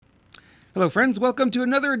Hello, friends. Welcome to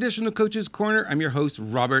another edition of Coach's Corner. I'm your host,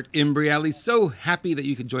 Robert Imbriali. So happy that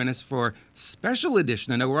you could join us for a special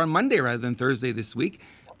edition. I know we're on Monday rather than Thursday this week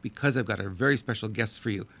because I've got a very special guest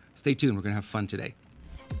for you. Stay tuned. We're going to have fun today.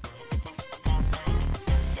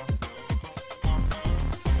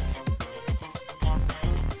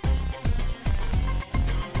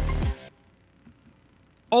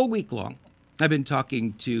 All week long, I've been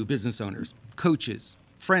talking to business owners, coaches,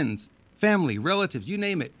 friends, family, relatives, you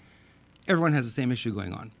name it. Everyone has the same issue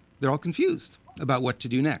going on. They're all confused about what to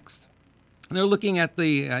do next. And they're looking at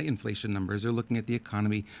the inflation numbers, they're looking at the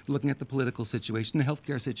economy, looking at the political situation, the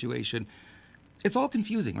healthcare situation. It's all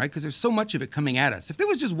confusing, right? Because there's so much of it coming at us. If there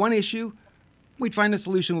was just one issue, we'd find a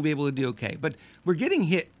solution, we'll be able to do okay. But we're getting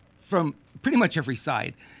hit from pretty much every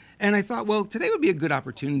side. And I thought, well, today would be a good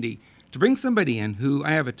opportunity to bring somebody in who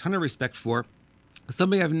I have a ton of respect for,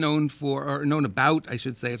 somebody I've known for, or known about, I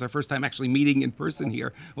should say. It's our first time actually meeting in person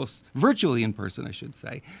here. Well, virtually in person, I should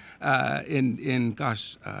say. In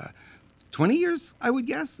 20 years, I would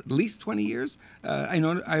guess, at least 20 years.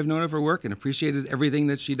 I've known of her work and appreciated everything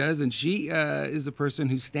that she does. And she is a person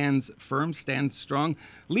who stands firm, stands strong.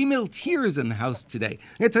 Lee Milteer is in the house today.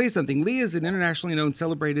 I'm going to tell you something. Lee is an internationally known,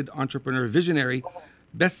 celebrated entrepreneur, visionary,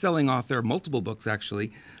 best-selling author, multiple books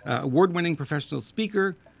actually, award-winning professional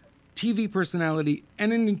speaker, TV personality,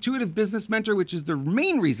 and an intuitive business mentor, which is the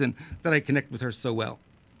main reason that I connect with her so well.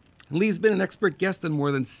 Lee's been an expert guest on more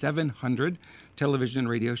than 700 television and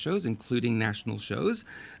radio shows, including national shows.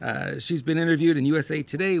 She's been interviewed in USA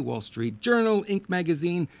Today, Wall Street Journal, Inc.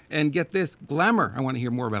 magazine, and get this, Glamour. I want to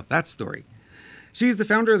hear more about that story. She's the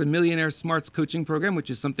founder of the Millionaire Smarts coaching program, which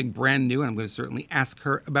is something brand new, and I'm going to certainly ask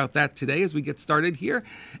her about that today as we get started here.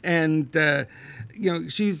 And,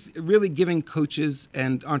 she's really giving coaches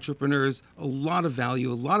and entrepreneurs a lot of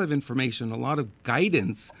value, a lot of information, a lot of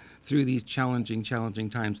guidance through these challenging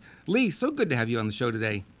times. Lee, so good to have you on the show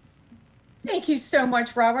today. Thank you so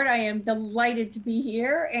much, Robert. I am delighted to be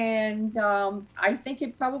here. And I think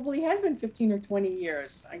it probably has been 15 or 20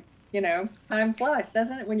 years. Time flies,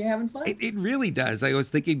 doesn't it, when you're having fun? It really does. I was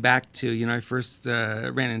thinking back to, I first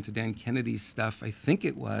ran into Dan Kennedy's stuff. I think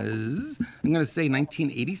it was, I'm going to say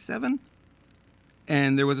 1987.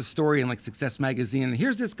 And there was a story in like Success Magazine. And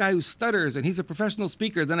here's this guy who stutters and he's a professional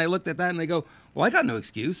speaker. Then I looked at that and I go, well, I got no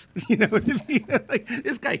excuse. Like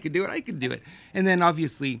this guy could do it. I could do it. And then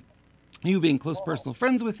obviously you being close personal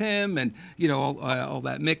friends with him and, all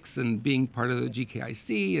that mix and being part of the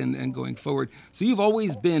GKIC and going forward. So you've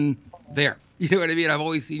always been there. You know what I mean? I've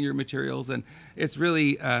always seen your materials and it's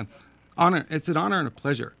really honor. It's an honor and a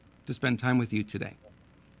pleasure to spend time with you today.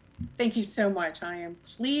 Thank you so much. I am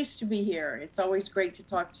pleased to be here. It's always great to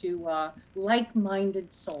talk to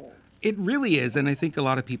like-minded souls. It really is, and I think a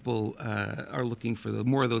lot of people are looking for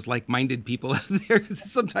more of those like-minded people out there.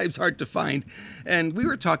 It's sometimes hard to find. And we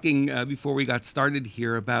were talking before we got started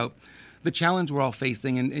here about the challenge we're all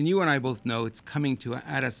facing, and you and I both know it's coming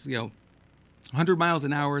at us, 100 miles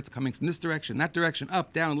an hour. It's coming from this direction, that direction,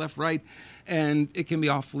 up, down, left, right, and it can be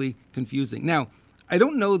awfully confusing. Now, I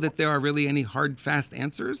don't know that there are really any hard, fast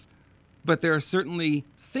answers, but there are certainly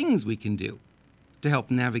things we can do to help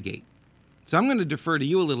navigate. So I'm going to defer to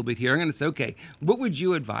you a little bit here. I'm going to say, okay, what would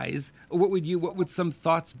you advise? Or what would some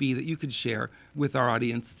thoughts be that you could share with our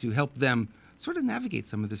audience to help them sort of navigate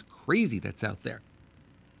some of this crazy that's out there?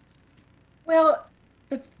 Well,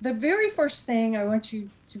 the very first thing I want you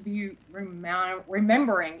to be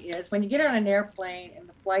remembering is when you get on an airplane and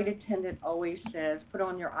the flight attendant always says, put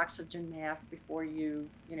on your oxygen mask before you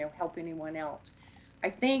help anyone else. I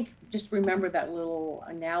think just remember that little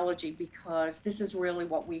analogy because this is really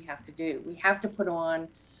what we have to do. We have to put on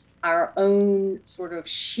our own sort of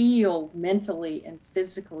shield mentally and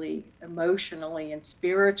physically, emotionally and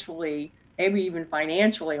spiritually, maybe even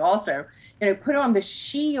financially also, put on the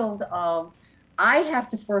shield of I have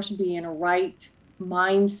to first be in a right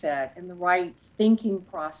mindset and the right thinking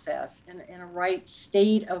process and in a right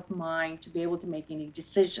state of mind to be able to make any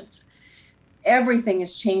decisions. Everything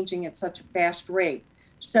is changing at such a fast rate.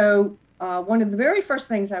 So one of the very first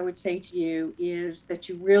things I would say to you is that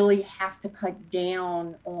you really have to cut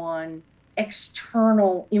down on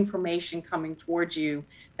external information coming towards you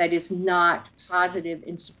that is not positive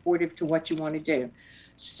and supportive to what you want to do.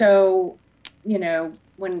 So,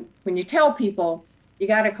 when you tell people you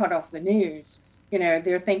got to cut off the news,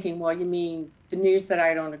 they're thinking, well, you mean the news that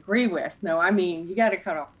I don't agree with? No, I mean, you got to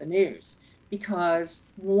cut off the news because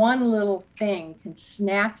one little thing can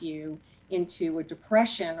snap you into a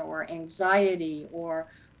depression or anxiety or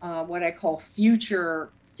what I call future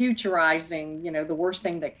futurizing, the worst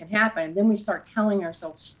thing that can happen. And then we start telling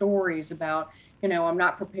ourselves stories about, I'm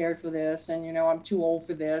not prepared for this, and, I'm too old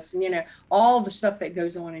for this, and, all the stuff that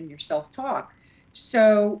goes on in your self-talk.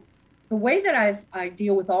 So the way that I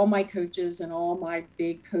deal with all my coaches and all my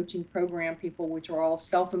big coaching program people, which are all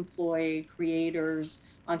self-employed creators,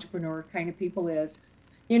 entrepreneur kind of people, is,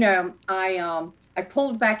 I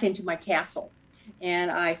pulled back into my castle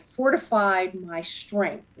and I fortified my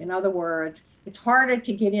strength. In other words, it's harder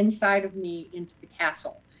to get inside of me into the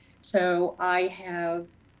castle. So I have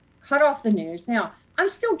cut off the news. Now, I'm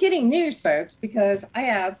still getting news, folks, because I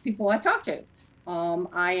have people I talk to.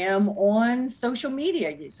 I am on social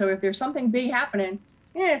media. So if there's something big happening,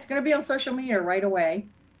 it's going to be on social media right away.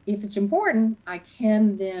 If it's important, I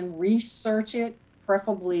can then research it,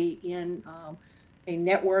 preferably in a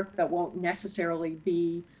network that won't necessarily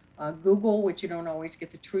be Google, which you don't always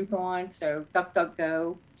get the truth on. So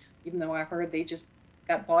DuckDuckGo, even though I heard they just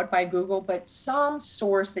got bought by Google, but some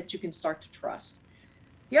source that you can start to trust.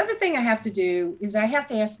 The other thing I have to do is I have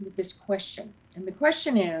to ask this question. And the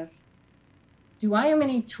question is, do I have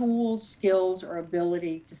any tools, skills, or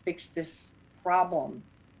ability to fix this problem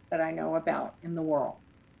that I know about in the world?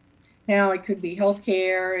 Now, it could be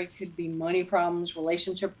healthcare, it could be money problems,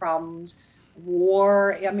 relationship problems,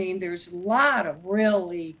 war. I mean, there's a lot of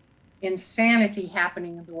really insanity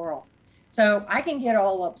happening in the world. So I can get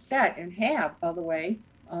all upset, and have, by the way,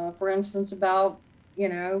 for instance, about,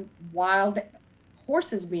 wild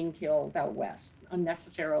horses being killed out west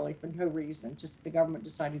unnecessarily for no reason, just the government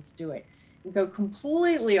decided to do it, and go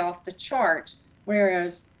completely off the charts,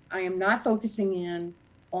 whereas I am not focusing in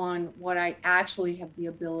on what I actually have the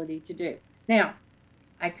ability to do. Now,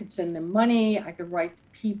 I could send them money, I could write the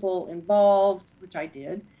people involved, which I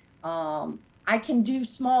did. I can do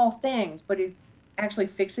small things, but if actually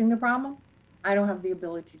fixing the problem, I don't have the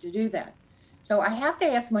ability to do that. So I have to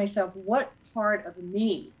ask myself, what part of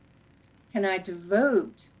me can I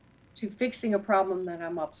devote to fixing a problem that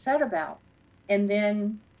I'm upset about, and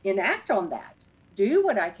then enact on that, do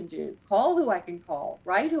what I can do, call who I can call,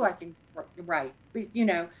 write who I can write,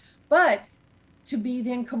 but to be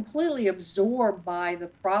then completely absorbed by the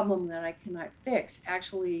problem that I cannot fix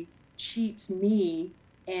actually cheats me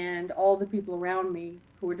and all the people around me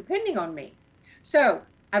who are depending on me. So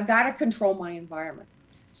I've got to control my environment.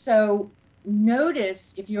 So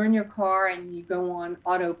notice if you're in your car and you go on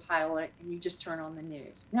autopilot and you just turn on the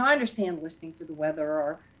news. Now, I understand listening to the weather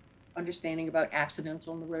or understanding about accidents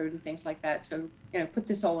on the road and things like that. So, put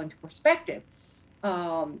this all into perspective.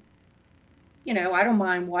 I don't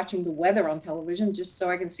mind watching the weather on television just so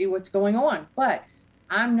I can see what's going on, but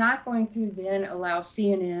I'm not going to then allow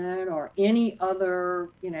CNN or any other,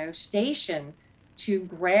 station to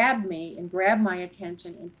grab me and grab my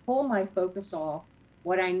attention and pull my focus off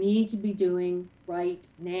what I need to be doing right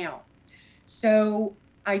now. So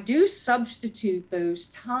I do substitute those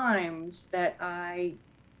times that I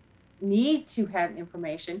need to have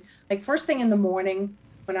information, like first thing in the morning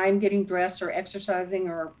when I'm getting dressed or exercising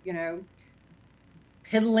or,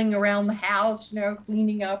 piddling around the house,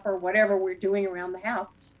 cleaning up or whatever we're doing around the house.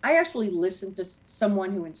 I actually listen to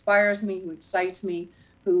someone who inspires me, who excites me,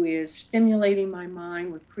 who is stimulating my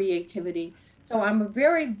mind with creativity. So I'm a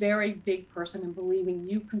very, very big person in believing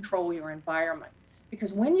you control your environment.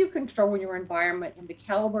 Because when you control your environment and the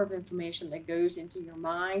caliber of information that goes into your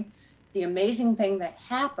mind, the amazing thing that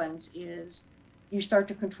happens is you start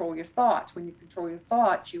to control your thoughts. When you control your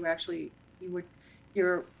thoughts,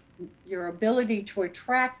 your ability to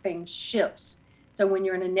attract things shifts. So when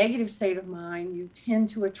you're in a negative state of mind, you tend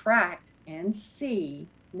to attract and see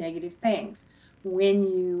negative things. When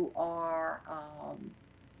you are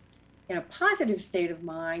in a positive state of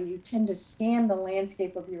mind, you tend to scan the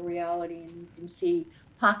landscape of your reality and you can see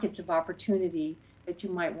pockets of opportunity that you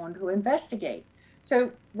might want to investigate.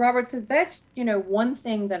 So, Robert, that's, one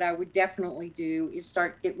thing that I would definitely do is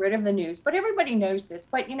get rid of the news. But everybody knows this,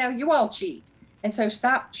 but, you all cheat. And so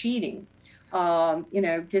stop cheating.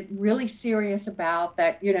 Get really serious about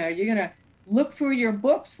that. You're going to look through your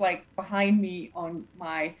books, like behind me on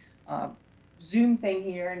my Zoom thing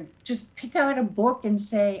here, and just pick out a book and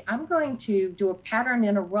say, I'm going to do a pattern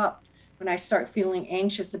interrupt when I start feeling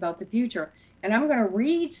anxious about the future. And I'm going to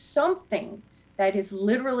read something that is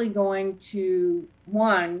literally going to,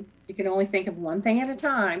 one, you can only think of one thing at a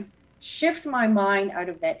time, shift my mind out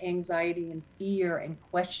of that anxiety and fear and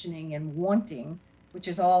questioning and wanting, which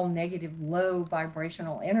is all negative, low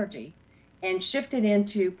vibrational energy, and shift it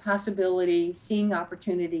into possibility, seeing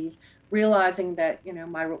opportunities, realizing that,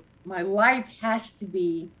 my life has to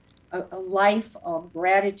be a life of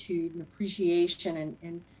gratitude and appreciation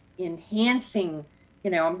and enhancing,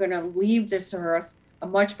 I'm going to leave this earth a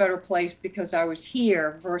much better place because I was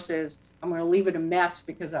here versus I'm going to leave it a mess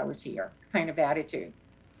because I was here kind of attitude.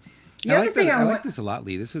 The I other like that. thing I I like want, this a lot,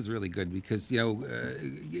 Lee. This is really good because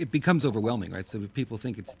it becomes overwhelming, right? So if people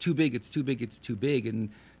think it's too big, it's too big, it's too big, and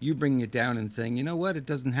you bringing it down and saying, you know what, it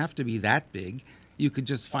doesn't have to be that big. You could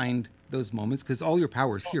just find those moments because all your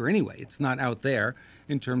power is here anyway. It's not out there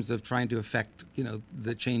in terms of trying to affect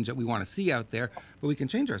the change that we want to see out there, but we can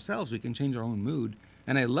change ourselves. We can change our own mood.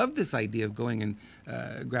 And I love this idea of going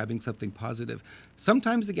and grabbing something positive.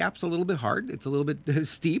 Sometimes the gap's a little bit hard. It's a little bit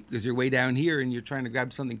steep because you're way down here and you're trying to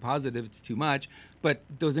grab something positive. It's too much. But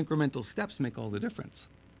those incremental steps make all the difference.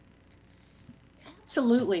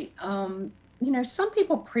 absolutely. Some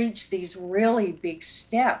people preach these really big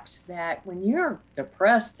steps that when you're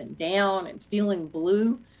depressed and down and feeling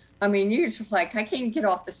blue, I mean, you're just like, I can't get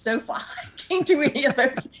off the sofa. I can't do any of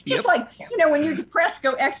those. Yep. Just like, when you're depressed,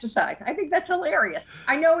 go exercise. I think that's hilarious.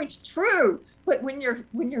 I know it's true, but when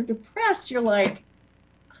you're depressed, you're like,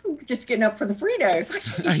 I'm just getting up for the Fritos. I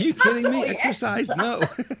can't Are you kidding me? possibly Exercise? No.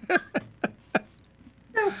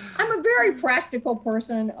 So I'm a very practical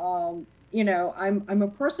person. I'm a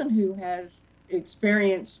person who has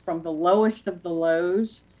experienced from the lowest of the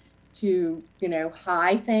lows to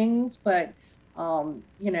high things, but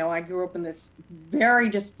I grew up in this very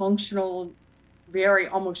dysfunctional, very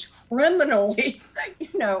almost criminally,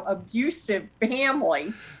 abusive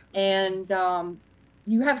family, and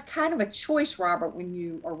you have kind of a choice, Robert, when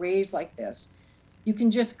you are raised like this. You can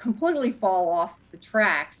just completely fall off the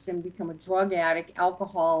tracks and become a drug addict,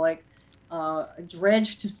 alcoholic, a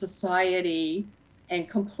dredge to society, and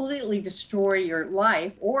completely destroy your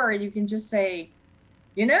life. Or you can just say,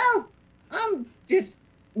 I'm just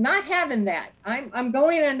not having that. I'm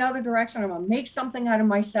going in another direction. I'm gonna make something out of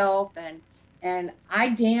myself, and I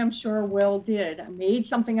damn sure well did. I made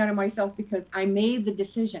something out of myself because I made the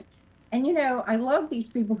decision. And I love these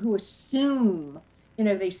people who assume,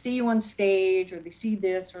 they see you on stage or they see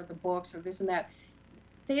this or the books or this and that.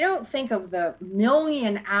 They don't think of the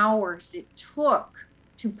million hours it took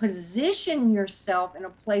to position yourself in a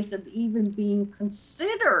place of even being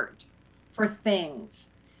considered for things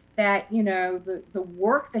that, the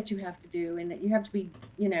work that you have to do, and that you have to be,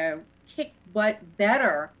 kick butt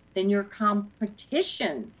better than your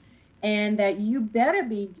competition, and that you better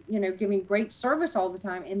be, giving great service all the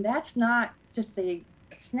time. And that's not just a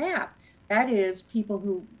snap. That is people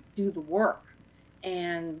who do the work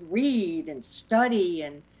and read and study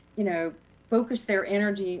and, focus their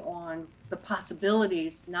energy on the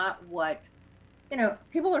possibilities, not what,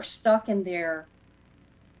 people are stuck in their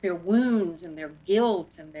wounds and their guilt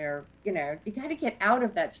and you got to get out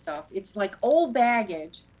of that stuff. It's like old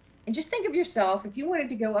baggage. And just think of yourself, if you wanted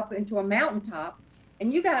to go up into a mountaintop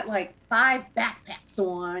and you got like 5 backpacks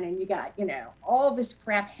on and you got, all this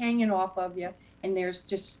crap hanging off of you, and there's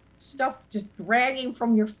just stuff just dragging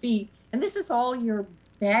from your feet. And this is all your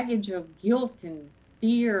baggage of guilt and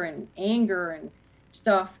fear and anger and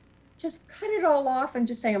stuff. Just cut it all off and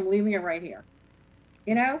just say, I'm leaving it right here.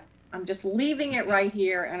 I'm just leaving it right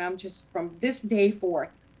here. And I'm just from this day forth.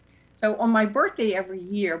 So on my birthday every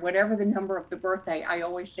year, whatever the number of the birthday, I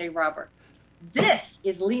always say, Robert, this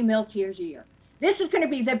is Lee Milteer's year. This is going to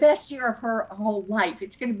be the best year of her whole life.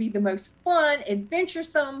 It's going to be the most fun,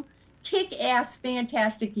 adventuresome, kick-ass,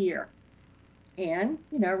 fantastic year. And,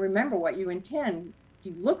 remember what you intend,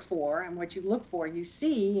 you look for, and what you look for, you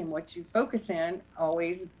see, and what you focus in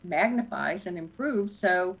always magnifies and improves.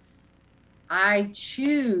 So I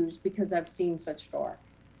choose, because I've seen such dark,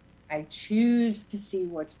 I choose to see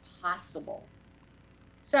what's possible.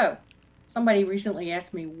 So somebody recently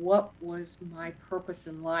asked me, what was my purpose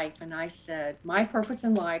in life? And I said, my purpose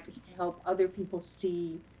in life is to help other people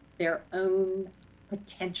see their own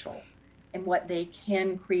potential and what they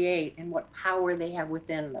can create and what power they have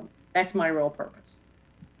within them. That's my real purpose.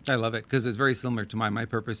 I love it because it's very similar to mine. My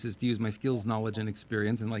purpose is to use my skills, knowledge, and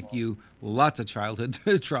experience, and like you, lots of childhood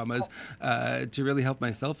traumas, to really help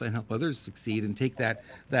myself and help others succeed and take that,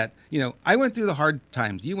 I went through the hard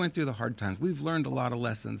times. You went through the hard times. We've learned a lot of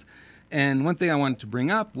lessons. And one thing I wanted to bring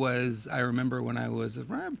up was I remember when I was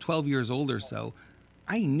around 12 years old or so,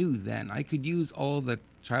 I knew then I could use all the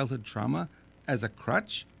childhood trauma as a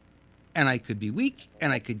crutch, and I could be weak,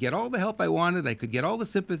 and I could get all the help I wanted. I could get all the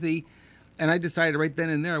sympathy. And I decided right then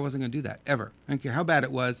and there I wasn't going to do that ever. I don't care how bad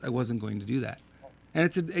it was, I wasn't going to do that.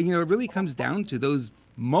 And it really comes down to those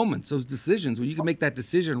moments, those decisions, where you can make that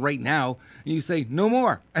decision right now and you say, no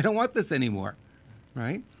more. I don't want this anymore.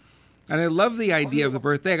 Right? And I love the idea of the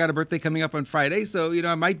birthday. I got a birthday coming up on Friday, so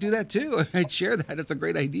I might do that too. I'd share that. It's a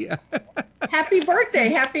great idea. Happy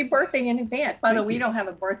birthday in advance. By the way, we don't have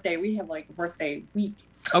a birthday. We have like a birthday week.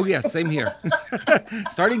 Oh, yes, same here.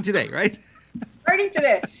 Starting today, right? Starting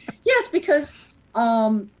today. Yes, because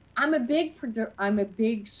I'm a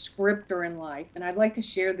big scripter in life, and I'd like to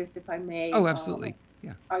share this if I may. Oh, absolutely.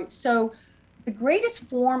 Yeah. All right, so the greatest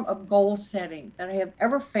form of goal setting that I have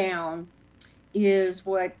ever found is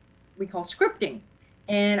what we call scripting.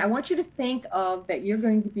 And I want you to think of that you're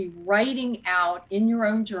going to be writing out in your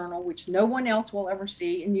own journal, which no one else will ever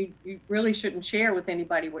see. And you really shouldn't share with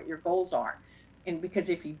anybody what your goals are. And because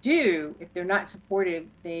if you do, if they're not supportive,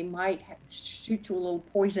 they might shoot you a little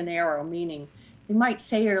poison arrow, meaning they might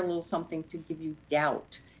say a little something to give you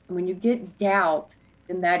doubt. And when you get doubt,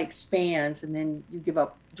 then that expands and then you give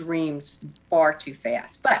up dreams far too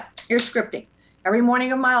fast. But here's scripting. Every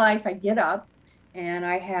morning of my life, I get up and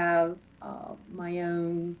I have my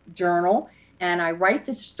own journal, and I write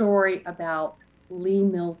this story about Lee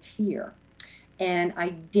Milteer. And I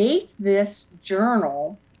date this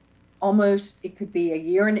journal almost, it could be a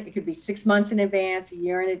year, and it could be 6 months in advance, a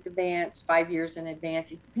year in advance, 5 years in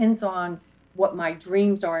advance. It depends on what my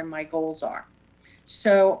dreams are and my goals are.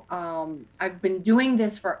 So I've been doing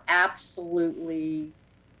this for absolutely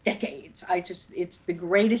decades. It's the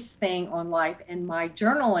greatest thing on life. And my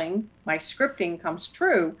journaling, my scripting comes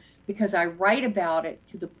true because I write about it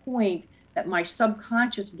to the point that my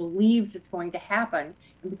subconscious believes it's going to happen.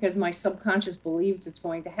 And because my subconscious believes it's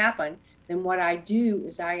going to happen, then what I do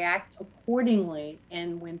is I act accordingly.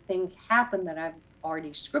 And when things happen that I've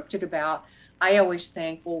already scripted about, I always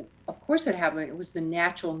think, well, of course it happened. It was the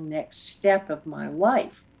natural next step of my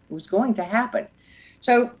life. It was going to happen.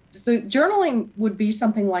 So the journaling would be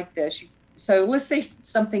something like this. So let's say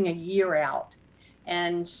something a year out.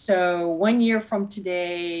 And so 1 year from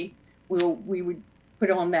today, we would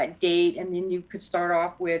put on that date, and then you could start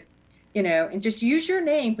off with, and just use your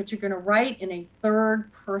name, but you're going to write in a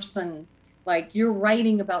third person, like you're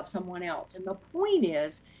writing about someone else. And the point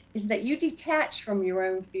is that you detach from your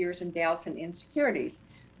own fears and doubts and insecurities,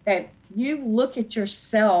 that you look at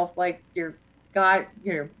yourself like your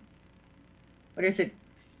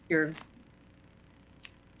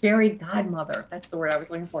fairy godmother. That's the word I was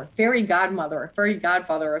looking for. Fairy godmother or fairy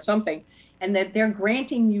godfather or something. And that they're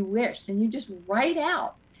granting you wish. And you just write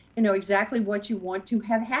out, exactly what you want to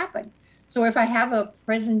have happen. So if I have a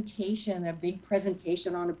presentation, a big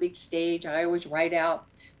presentation on a big stage, I always write out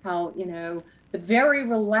how, the very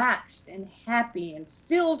relaxed and happy and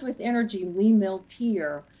filled with energy Lee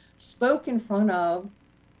Milteer spoke in front of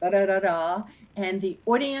da da da da, and the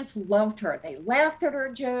audience loved her. They laughed at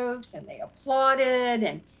her jokes and they applauded,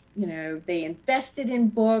 and they invested in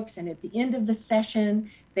books. And at the end of the session,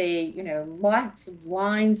 they lots of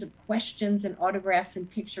lines of questions and autographs and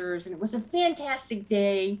pictures, and it was a fantastic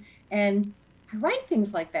day. And I write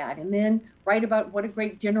things like that, and then write about what a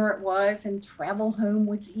great dinner it was, and travel home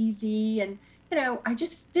was easy, and I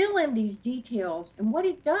just fill in these details. And what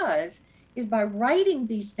it does is, by writing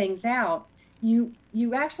these things out, you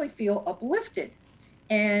actually feel uplifted.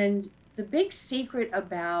 And the big secret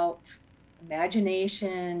about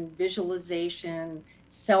imagination, visualization,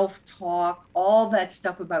 self-talk, all that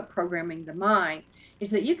stuff about programming the mind, is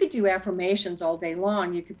that you could do affirmations all day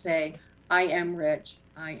long. You could say, I am rich,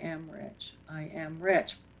 I am rich, I am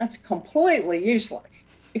rich. That's completely useless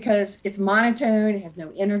because it's monotone, it has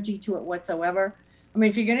no energy to it whatsoever. I mean,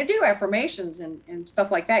 if you're going to do affirmations and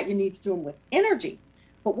stuff like that, you need to do them with energy.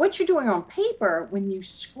 But what you're doing on paper when you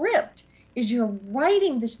script is you're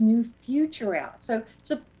writing this new future out. So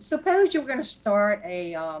suppose you were going to start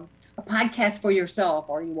a podcast for yourself,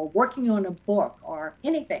 or you were working on a book or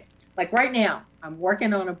anything. Like right now, I'm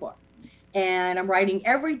working on a book, and I'm writing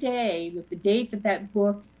every day with the date that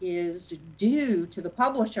book is due to the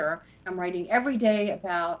publisher. I'm writing every day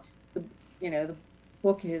about the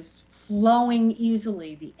book is flowing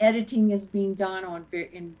easily. The editing is being done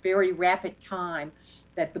in very rapid time.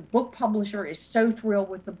 That the book publisher is so thrilled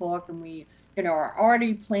with the book, and we, are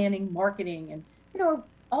already planning marketing and,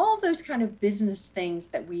 all those kind of business things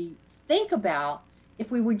that we think about.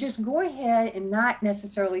 If we would just go ahead and not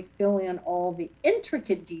necessarily fill in all the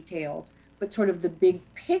intricate details, but sort of the big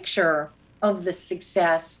picture of the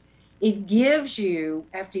success, it gives you,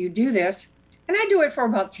 after you do this, and I do it for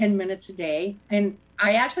about 10 minutes a day, and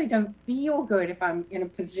I actually don't feel good if I'm in a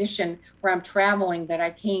position where I'm traveling that I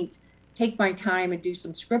can't take my time and do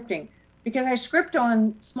some scripting, because I script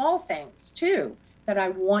on small things too that I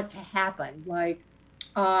want to happen. Like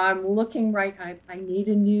I'm looking I need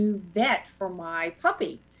a new vet for my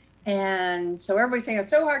puppy. And so everybody's saying,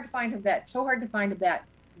 it's so hard to find a vet, so hard to find a vet.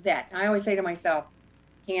 And I always say to myself,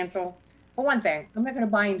 cancel. For one thing, I'm not going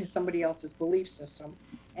to buy into somebody else's belief system.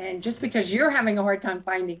 And just because you're having a hard time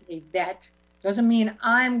finding a vet doesn't mean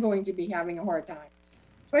I'm going to be having a hard time.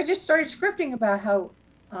 So I just started scripting about how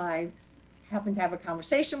I happened to have a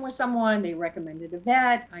conversation with someone. They recommended a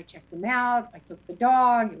vet. I checked them out. I took the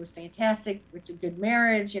dog. It was fantastic. It's a good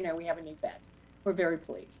marriage. We have a new vet. We're very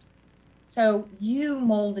pleased. So you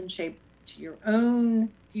mold and shape to your own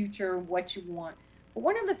future what you want. But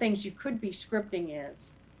one of the things you could be scripting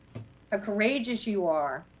is how courageous you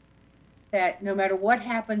are, that no matter what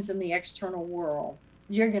happens in the external world,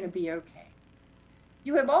 you're going to be okay.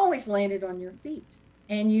 You have always landed on your feet,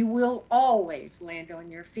 and you will always land on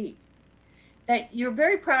your feet. That you're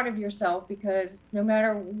very proud of yourself because no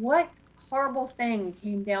matter what horrible thing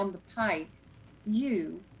came down the pipe,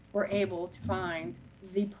 you were able to find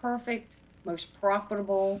the perfect, most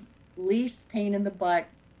profitable, least pain in the butt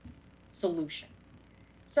solution.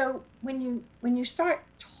 So when you start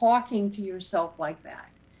talking to yourself like that,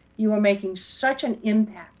 you are making such an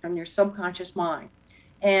impact on your subconscious mind.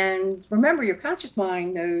 And remember, your conscious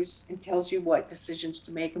mind knows and tells you what decisions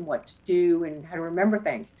to make and what to do and how to remember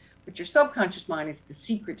things. But your subconscious mind is the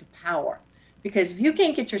secret to power. Because if you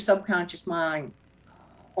can't get your subconscious mind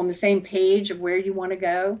on the same page of where you want to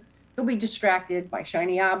go, you'll be distracted by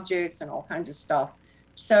shiny objects and all kinds of stuff.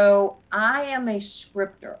 So I am a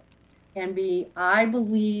scripter. And I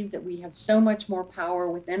believe that we have so much more power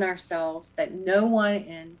within ourselves that no one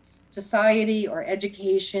in society or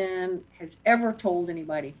education has ever told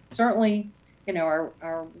anybody. Certainly,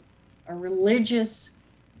 our religious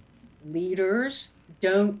leaders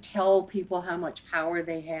don't tell people how much power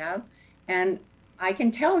they have. And I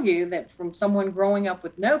can tell you that from someone growing up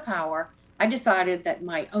with no power, I decided that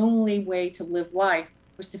my only way to live life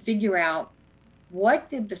was to figure out, what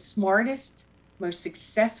did the smartest, most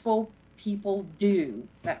successful people do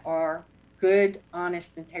that are good,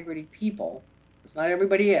 honest, integrity people, because not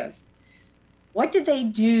everybody is. What did they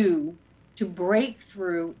do to break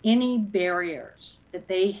through any barriers that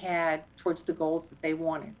they had towards the goals that they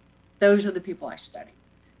wanted? Those are the people I study.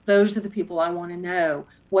 Those are the people I want to know.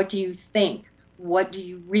 What do you think? What do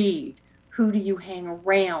you read? Who do you hang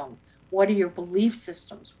around? What are your belief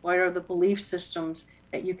systems? What are the belief systems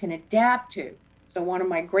that you can adapt to? So one of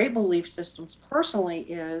my great belief systems personally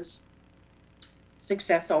is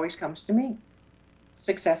success always comes to me.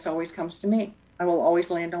 Success always comes to me. I will always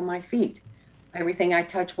land on my feet. Everything I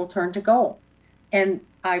touch will turn to gold. And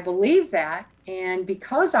I believe that. And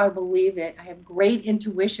because I believe it, I have great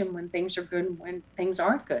intuition when things are good and when things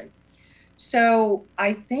aren't good. So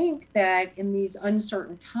I think that in these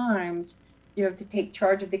uncertain times, you have to take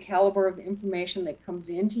charge of the caliber of information that comes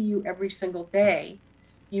into you every single day.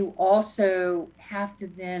 You also have to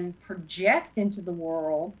then project into the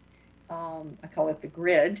world, I call it the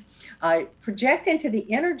grid, project into the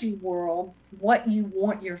energy world what you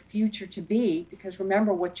want your future to be, because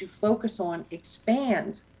remember, what you focus on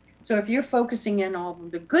expands. So if you're focusing in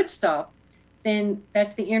on the good stuff, then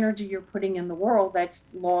that's the energy you're putting in the world.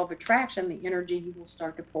 That's law of attraction, the energy you will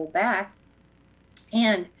start to pull back.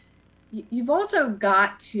 And you've also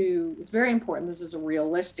got to, it's very important, this is a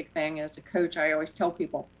realistic thing. As a coach, I always tell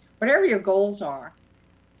people, whatever your goals are,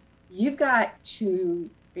 you've got to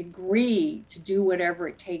agree to do whatever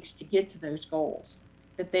it takes to get to those goals.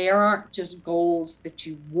 That they aren't just goals that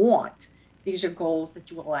you want. These are goals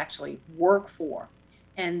that you will actually work for,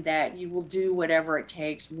 and that you will do whatever it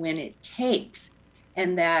takes when it takes.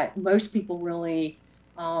 And that most people really,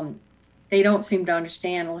 they don't seem to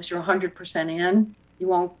understand, unless you're 100% in, you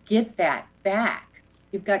won't get that back.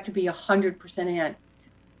 You've got to be 100% in.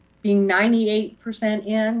 Being 98%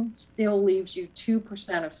 in still leaves you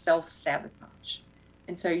 2% of self-sabotage.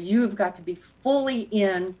 And so you've got to be fully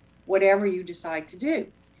in whatever you decide to do.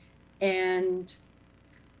 And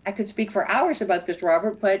I could speak for hours about this,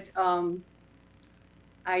 Robert, but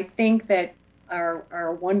I think that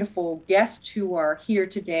our wonderful guests who are here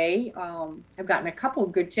today have gotten a couple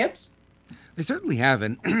of good tips. They certainly have,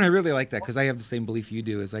 and I really like that, because I have the same belief you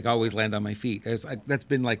do. Is like, always land on my feet. That's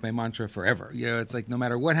been like my mantra forever. It's like no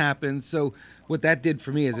matter what happens. So what that did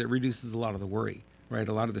for me is it reduces a lot of the worry, right?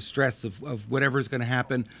 A lot of the stress of whatever's going to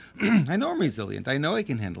happen. I know I'm resilient. I know I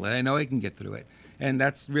can handle it. I know I can get through it. And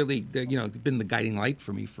that's really been the guiding light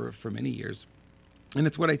for me for many years. And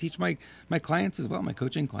it's what I teach my clients as well, my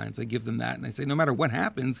coaching clients. I give them that, and I say, no matter what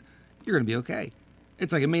happens, you're going to be okay.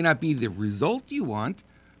 It's like, it may not be the result you want,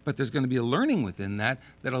 but there's going to be a learning within that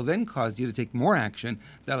that'll then cause you to take more action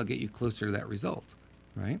that'll get you closer to that result,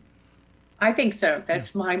 right? I think so.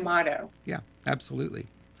 That's my motto. Yeah, absolutely.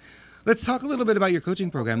 Let's talk a little bit about your coaching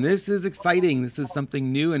program. This is exciting. This is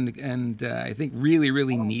something new and I think really,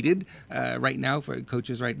 really needed right now for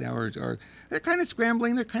coaches right now. Or they're kind of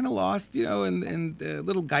scrambling. They're kind of lost, and a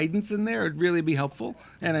little guidance in there would really be helpful.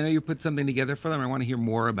 And I know you put something together for them. I want to hear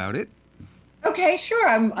more about it. Okay, sure.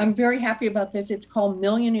 I'm very happy about this. It's called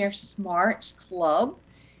Millionaire Smarts Club.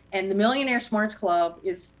 And the Millionaire Smarts Club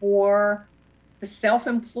is for the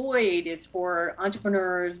self-employed, it's for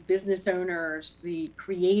entrepreneurs, business owners, the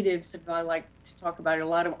creatives, if I like to talk about it. A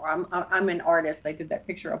lot of I'm an artist. I did that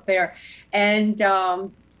picture up there. And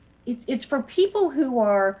it's for people who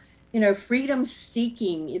are, freedom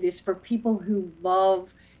seeking. It is for people who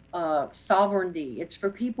love sovereignty. It's for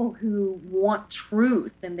people who want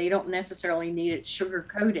truth and they don't necessarily need it sugar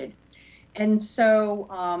coated. And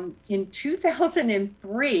so in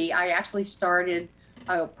 2003, I actually started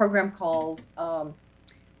a program called,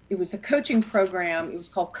 it was a coaching program. It was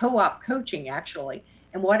called Co-op Coaching, actually.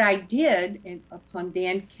 And what I did, upon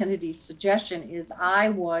Dan Kennedy's suggestion, is I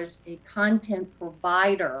was a content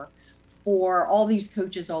provider for all these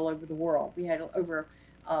coaches all over the world. We had over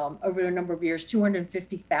a number of years,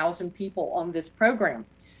 250,000 people on this program.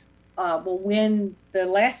 Well, when the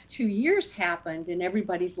last 2 years happened and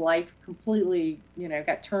everybody's life completely,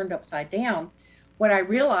 got turned upside down, what I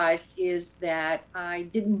realized is that I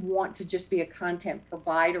didn't want to just be a content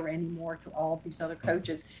provider anymore to all these other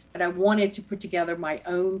coaches, but I wanted to put together my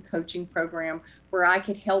own coaching program where I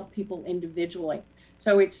could help people individually.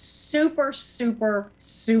 So it's super, super,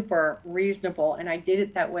 super reasonable. And I did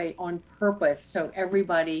it that way on purpose so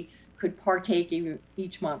everybody could partake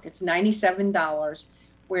each month. It's $97,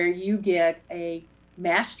 where you get a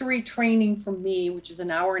mastery training from me, which is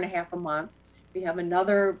an hour and a half a month. We have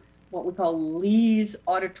another, what we call Lee's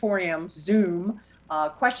Auditorium Zoom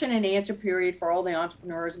question and answer period for all the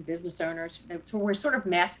entrepreneurs and business owners. So we're sort of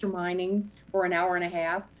masterminding for an hour and a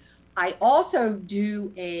half. I also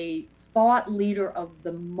do a thought leader of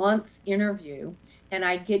the month interview, and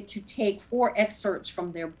I get to take 4 excerpts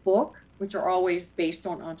from their book, which are always based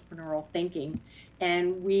on entrepreneurial thinking.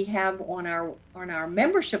 And we have on our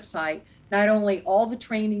membership site, not only all the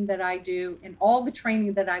training that I do and all the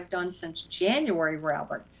training that I've done since January,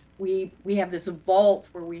 Robert. We have this vault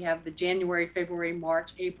where we have the January, February,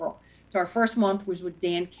 March, April. So our first month was with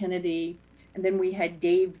Dan Kennedy. And then we had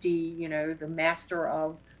Dave D, the master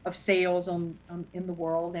of sales in the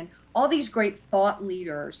world, and all these great thought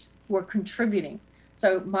leaders who are contributing.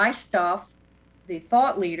 So my stuff, the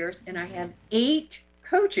thought leaders, and I have 8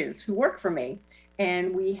 coaches who work for me.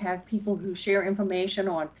 And we have people who share information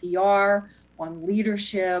on PR, on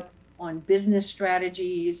leadership, on business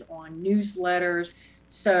strategies, on newsletters.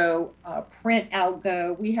 So print,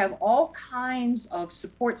 outgo. We have all kinds of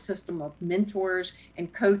support system of mentors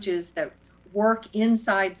and coaches that work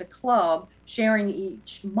inside the club, sharing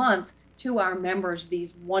each month to our members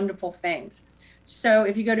these wonderful things. So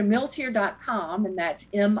if you go to milteer.com, and that's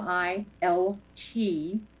MILTEER,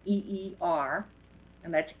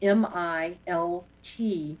 and that's MILTEER,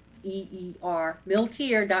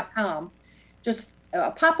 milteer.com. Just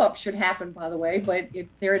a pop-up should happen, by the way, but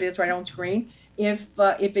there it is right on screen. If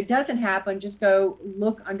it doesn't happen, just go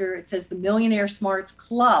look under, it says the Millionaire Smarts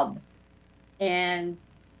Club, and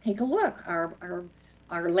take a look.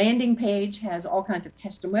 Our landing page has all kinds of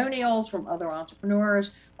testimonials from other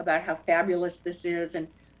entrepreneurs about how fabulous this is. And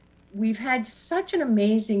we've had such an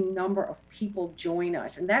amazing number of people join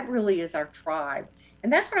us. And that really is our tribe.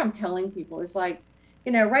 And that's what I'm telling people is like,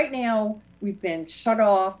 right now we've been shut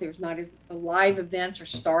off. There's not as the live events are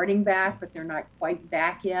starting back, but they're not quite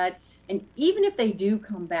back yet. And even if they do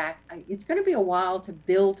come back, it's going to be a while to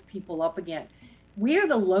build people up again. We are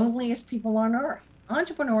the loneliest people on earth.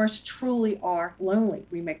 Entrepreneurs truly are lonely.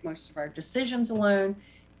 We make most of our decisions alone,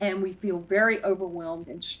 and we feel very overwhelmed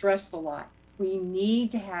and stressed a lot. We need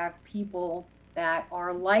to have people that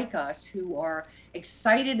are like us, who are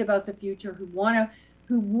excited about the future, who want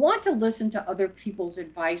to listen to other people's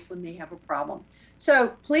advice when they have a problem.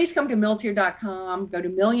 So please come to milteer.com, go to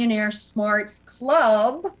Millionaire Smarts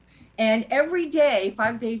Club, and every day,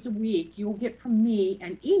 5 days a week, you'll get from me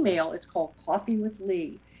an email. It's called Coffee with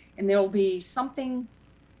Lee. And there'll be something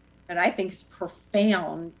that I think is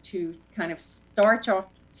profound to kind of start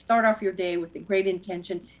off your day with a great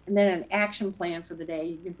intention, and then an action plan for the day.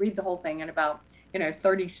 You can read the whole thing in about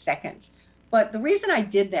 30 seconds. But the reason I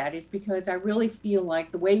did that is because I really feel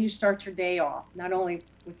like the way you start your day off, not only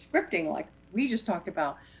with scripting like we just talked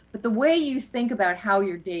about, but the way you think about how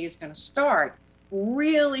your day is going to start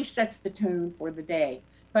really sets the tone for the day.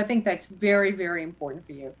 So I think that's very, very important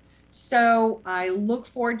for you. So I look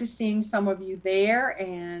forward to seeing some of you there.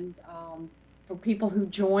 And for people who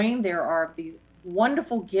join, there are these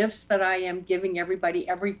wonderful gifts that I am giving everybody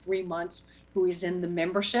every 3 months who is in the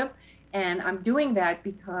membership. And I'm doing that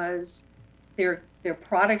because they're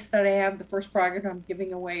products that I have. The first product I'm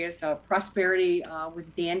giving away is Prosperity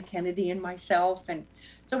with Dan Kennedy and myself. And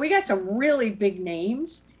so we got some really big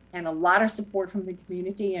names. and a lot of support from the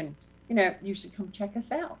community. And, you should come check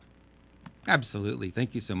us out. Absolutely.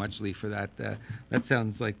 Thank you so much, Lee, for that. That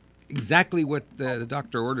sounds like exactly what the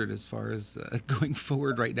doctor ordered as far as going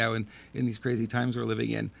forward right now in these crazy times we're living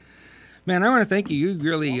in. Man, I want to thank you. You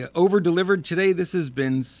really over-delivered today. This has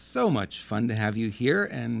been so much fun to have you here.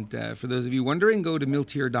 And for those of you wondering, go to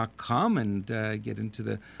miltier.com and get into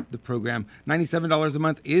the program. $97 a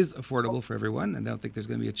month is affordable for everyone, and I don't think there's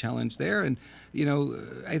going to be a challenge there. And,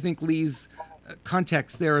 I think Lee's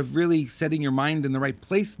context there of really setting your mind in the right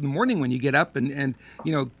place in the morning when you get up and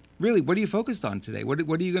really, what are you focused on today? What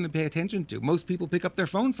are you going to pay attention to? Most people pick up their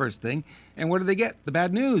phone first thing, and what do they get? The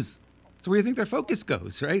bad news. So where do you think their focus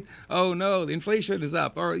goes, right? Oh no, the inflation is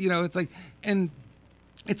up, or it's like, and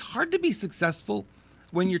it's hard to be successful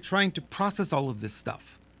when you're trying to process all of this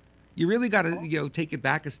stuff. You really got to take it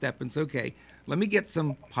back a step and say, okay, let me get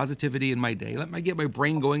some positivity in my day. Let me get my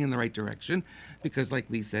brain going in the right direction, because like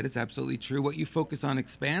Lee said, it's absolutely true. What you focus on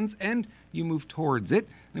expands, and you move towards it.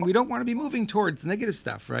 And we don't want to be moving towards negative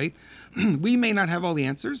stuff, right? We may not have all the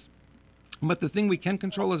answers, but the thing we can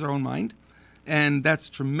control is our own mind. And that's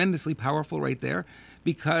tremendously powerful right there,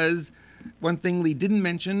 because one thing Lee didn't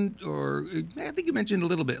mention, or I think you mentioned a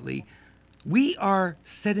little bit, Lee, we are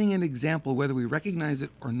setting an example, whether we recognize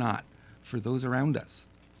it or not, for those around us.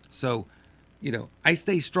 So, I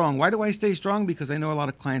stay strong. Why do I stay strong? Because I know a lot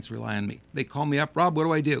of clients rely on me. They call me up, Rob, what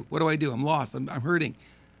do I do? What do I do? I'm lost. I'm hurting.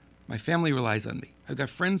 My family relies on me. I've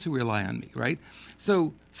got friends who rely on me, right?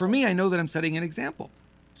 So for me, I know that I'm setting an example.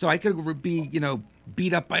 So I could be,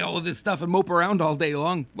 beat up by all of this stuff and mope around all day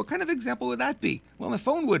long. What kind of example would that be? Well, the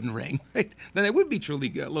phone wouldn't ring, right? Then I would be truly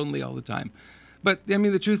lonely all the time. But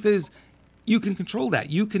the truth is, you can control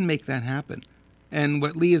that. You can make that happen. And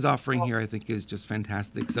what Lee is offering here, I think, is just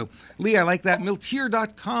fantastic. So, Lee, I like that.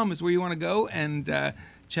 Miltier.com is where you want to go and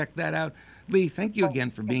check that out. Lee, thank you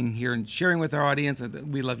again for being here and sharing with our audience.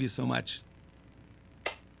 We love you so much.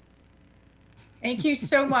 Thank you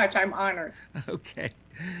so much. I'm honored. Okay.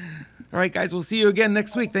 All right, guys, we'll see you again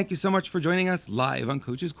next week. Thank you so much for joining us live on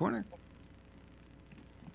Coach's Corner.